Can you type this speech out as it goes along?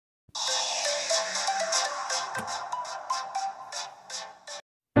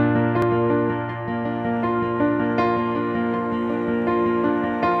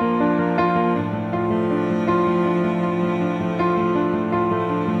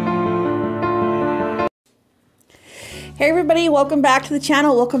Hey everybody, welcome back to the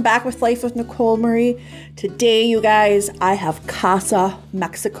channel. Welcome back with Life with Nicole Marie. Today, you guys, I have Casa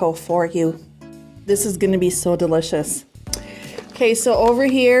Mexico for you. This is gonna be so delicious. Okay, so over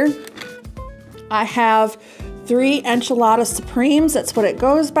here, I have 3 enchilada supremes. That's what it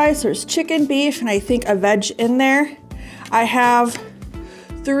goes by. So there's chicken, beef, and I think a veg in there. I have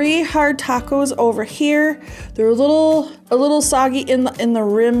 3 hard tacos over here. They're a little soggy in the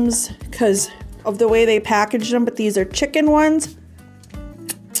rims because of the way they packaged them, but these are chicken ones.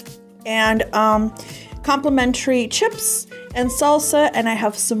 And complimentary chips and salsa, and I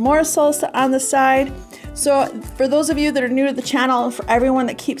have some more salsa on the side. So for those of you that are new to the channel, and for everyone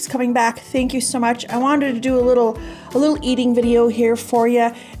that keeps coming back, thank you so much. I wanted to do a little eating video here for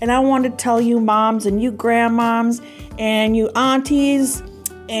you, and I wanted to tell you moms and you grandmoms and you aunties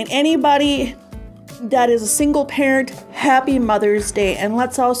and anybody that is a single parent, happy Mother's Day. And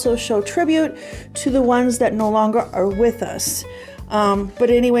let's also show tribute to the ones that no longer are with us. But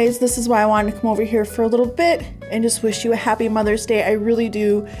anyways, this is why I wanted to come over here for a little bit and just wish you a happy Mother's Day. I really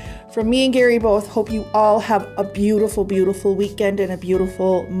do. From me and Gary both, hope you all have a beautiful, beautiful weekend and a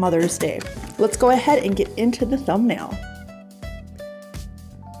beautiful Mother's Day. Let's go ahead and get into the thumbnail.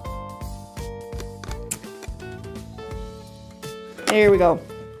 There we go.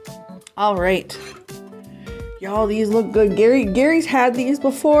 All right. Y'all, these look good. Gary's had these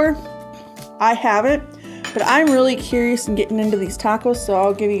before. I haven't, but I'm really curious in getting into these tacos, so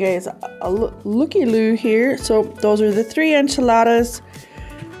I'll give you guys a looky-loo here. So those are the 3 enchiladas.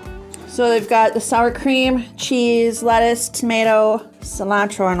 So they've got the sour cream, cheese, lettuce, tomato,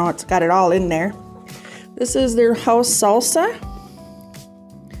 cilantro. I know it's got it all in there. This is their house salsa.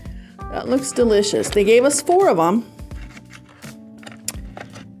 That looks delicious. They gave us 4 of them.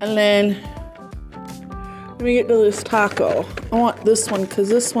 And then let me get to this taco. I want this one because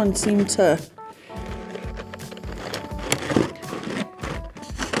this one seemed to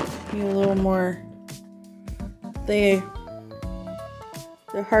be a little more. They're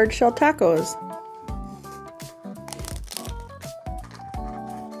hard shell tacos.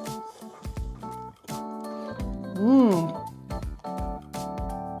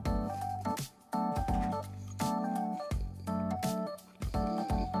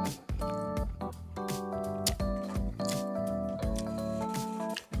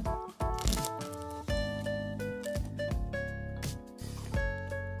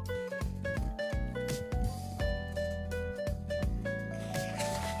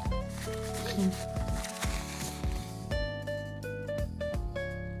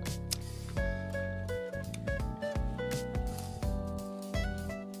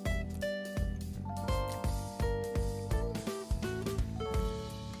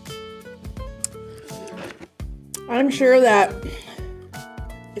 I'm sure that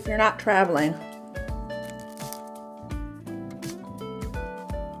if you're not traveling,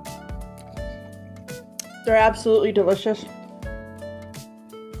 they're absolutely delicious.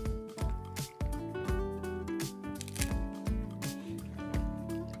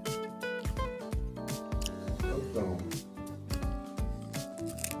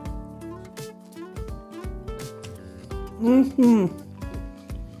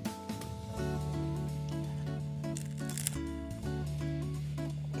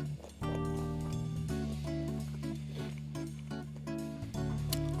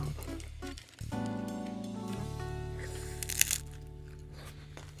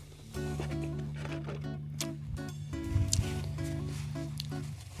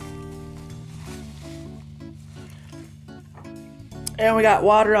 And we got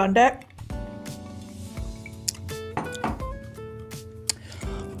water on deck.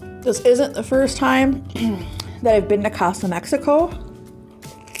 This isn't the first time that I've been to Casa Mexico.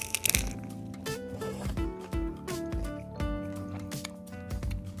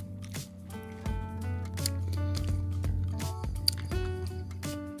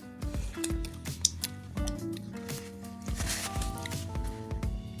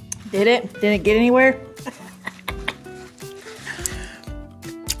 Did it? Didn't get anywhere?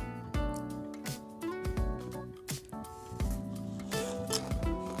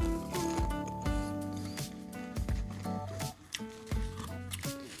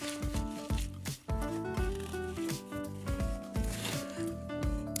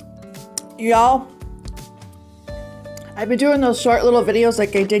 Y'all, I've been doing those short little videos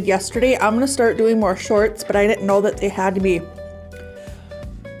like I did yesterday. I'm gonna start doing more shorts, but I didn't know that they had to be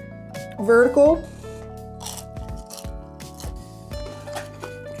vertical.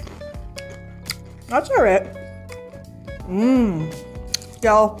 That's all right.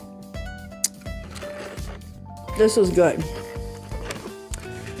 Y'all, this is good.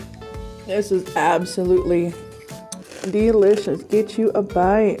 This is absolutely delicious. Get you a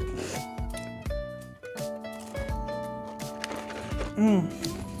bite.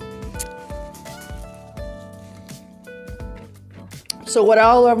 So what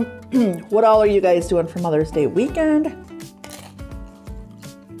all are you guys doing for Mother's Day weekend?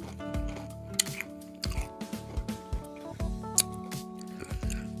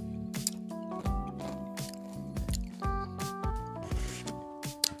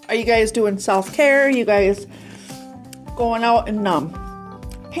 Are you guys doing self-care? You guys going out and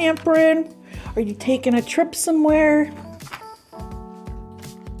pampering? Are you taking a trip somewhere?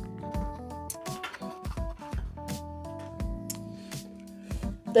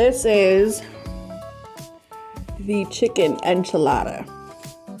 This is the chicken enchilada.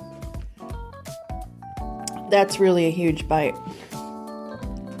 That's really a huge bite.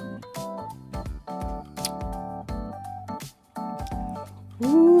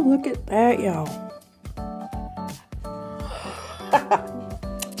 Ooh, look at that, y'all.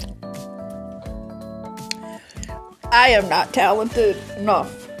 I am not talented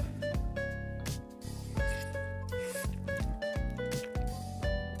enough.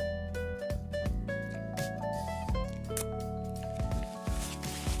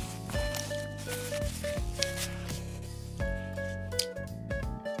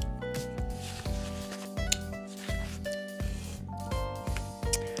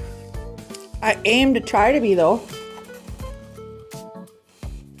 I aim to try to be, though.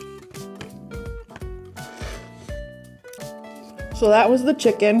 So that was the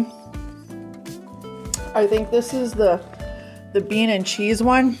chicken. I think this is the bean and cheese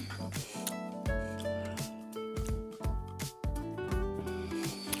one.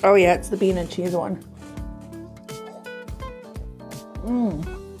 Oh yeah, it's the bean and cheese one.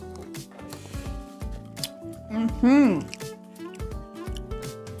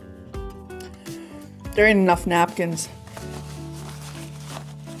 There ain't enough napkins.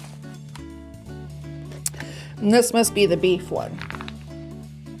 And this must be the beef one.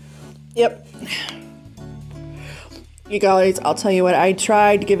 Yep. You guys, I'll tell you what, I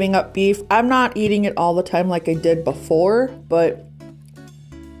tried giving up beef. I'm not eating it all the time like I did before, but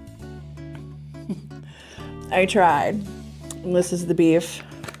I tried. And this is the beef.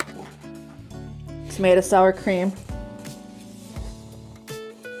 Tomato sour cream.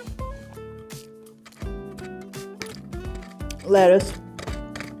 Lettuce.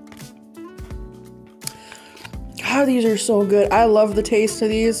 God, these are so good. I love the taste of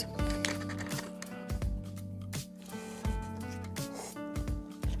these.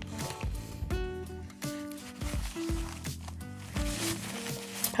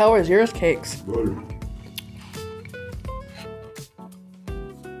 How is yours, Cakes? Good.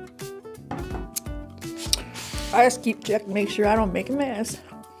 I just keep checking, make sure I don't make a mess.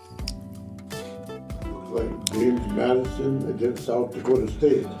 Like James Madison against South Dakota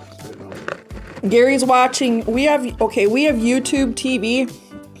State. Gary's watching. We have YouTube TV.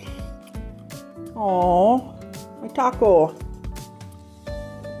 Oh, my taco.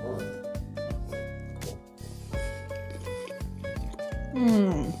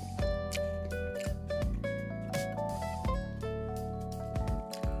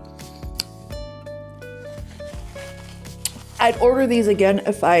 I'd order these again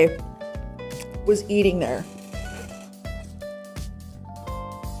if I was eating there.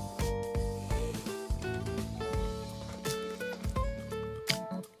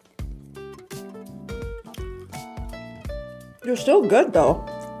 They're still good though.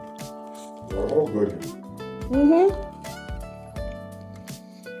 They're all good.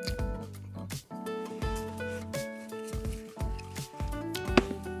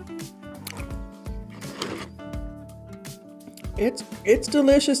 It's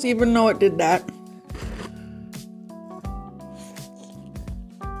delicious even though it did that.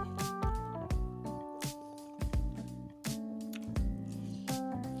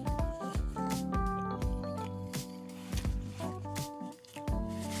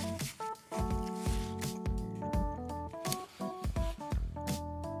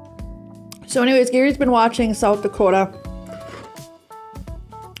 So anyways, Gary's been watching South Dakota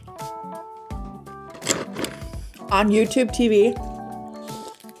on YouTube TV.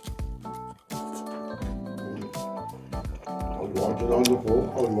 I was watching on the phone.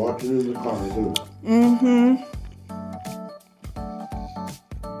 I was watching in the car too.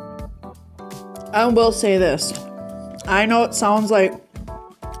 I will say this. I know it sounds like,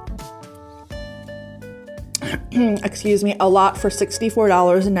 excuse me, a lot for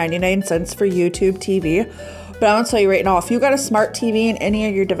 $64.99 for YouTube TV. But I'm gonna tell you right now, if you got a smart TV in any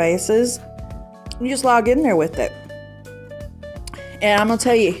of your devices, you just log in there with it. And I'm gonna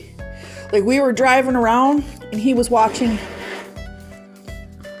tell you, Like we were driving around and he was watching,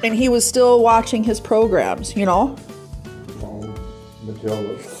 and he was still watching his programs, you know?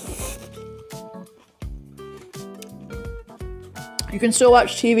 Matilda. You can still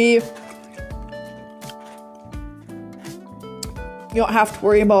watch TV. You don't have to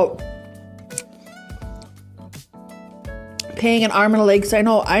worry about paying an arm and a leg. 'Cause I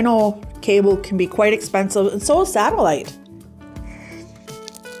know cable can be quite expensive, and so is satellite.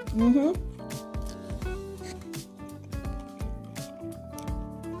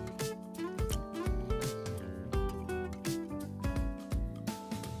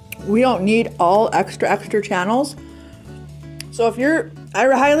 We don't need all extra channels. So I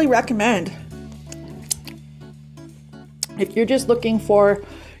highly recommend, if you're just looking for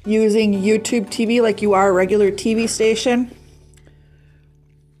using YouTube TV like you are a regular TV station,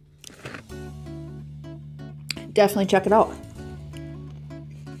 definitely check it out.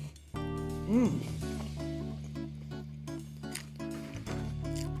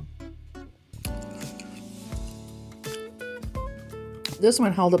 This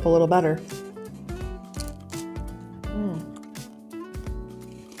one held up a little better.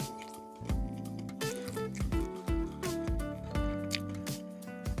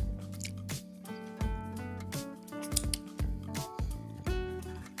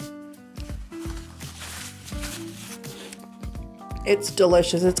 It's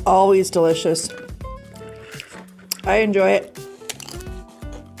delicious. It's always delicious. I enjoy it.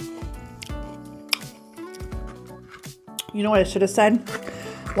 You know what I should have said?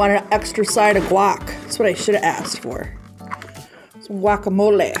 Wanted an extra side of guac. That's what I should have asked for. Some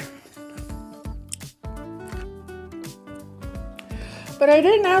guacamole. But I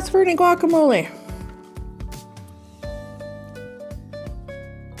didn't ask for any guacamole.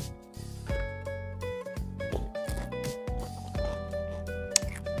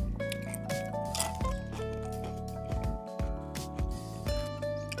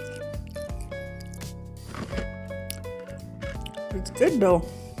 It's good though.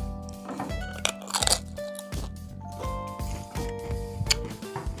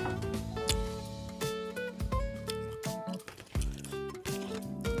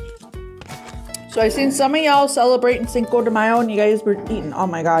 So I seen some of y'all celebrating Cinco de Mayo and you guys were eating. Oh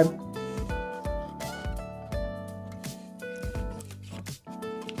my God.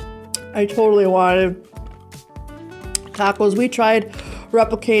 I totally wanted tacos. We tried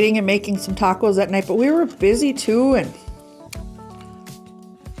replicating and making some tacos that night, but we were busy too, and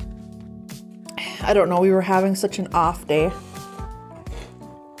I don't know, we were having such an off day.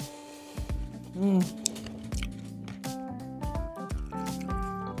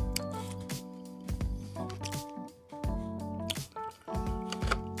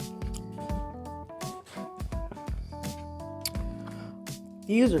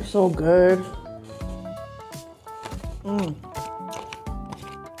 These are so good.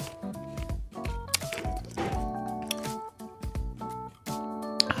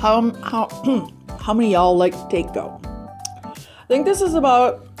 How many y'all like takeout? I think this is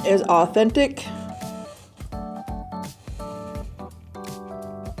about as authentic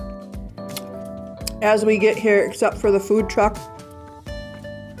as we get here, except for the food truck.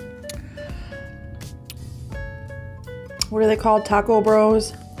 What are they called? Taco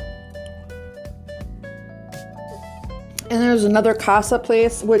Bros. And there's another Casa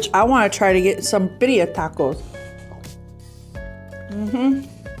place, which I want to try to get some birria tacos.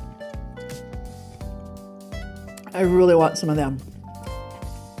 I really want some of them.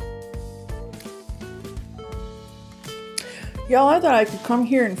 Y'all, I thought I could come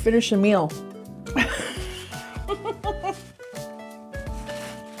here and finish a meal.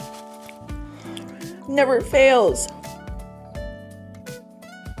 Never fails.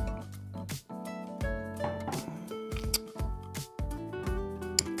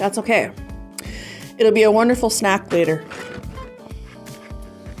 That's okay. It'll be a wonderful snack later.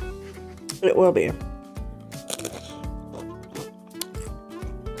 It will be.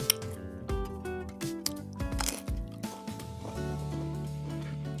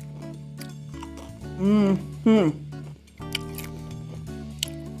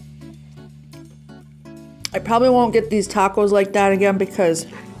 I probably won't get these tacos like that again because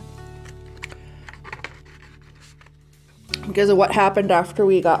of what happened after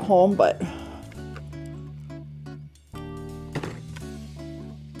we got home, but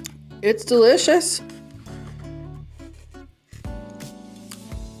it's delicious.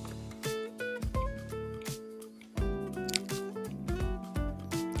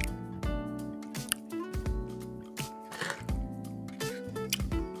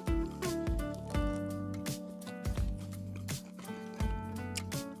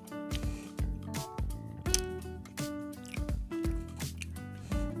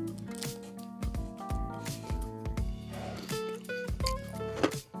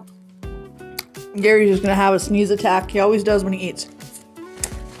 Gary's just gonna have a sneeze attack. He always does when he eats.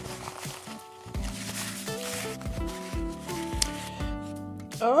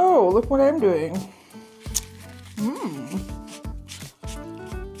 Oh, look what I'm doing.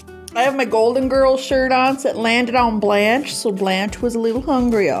 I have my Golden Girls shirt on, so it landed on Blanche, so Blanche was a little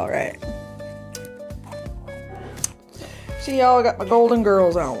hungry, all right. See, y'all, I got my Golden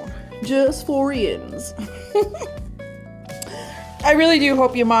Girls on, just for yins. I really do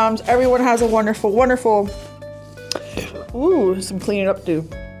hope you moms, everyone has a wonderful, wonderful, ooh, some cleaning up to do.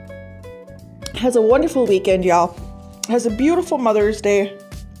 Has a wonderful weekend, y'all. Has a beautiful Mother's Day.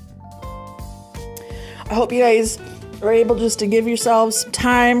 I hope you guys are able just to give yourselves some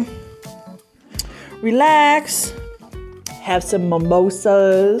time, relax, have some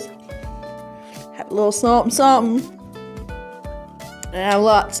mimosas, have a little something, something, and have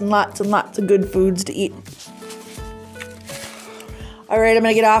lots and lots and lots of good foods to eat. All right, I'm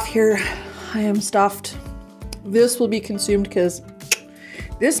gonna get off here. I am stuffed. This will be consumed because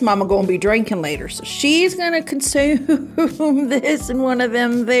this mama gonna be drinking later, so she's gonna consume this in one of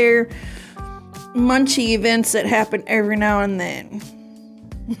them there munchy events that happen every now and then.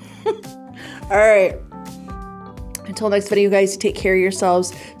 All right. Until next video, guys, take care of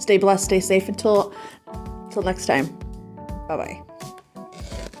yourselves. Stay blessed, stay safe. Until next time. Bye-bye.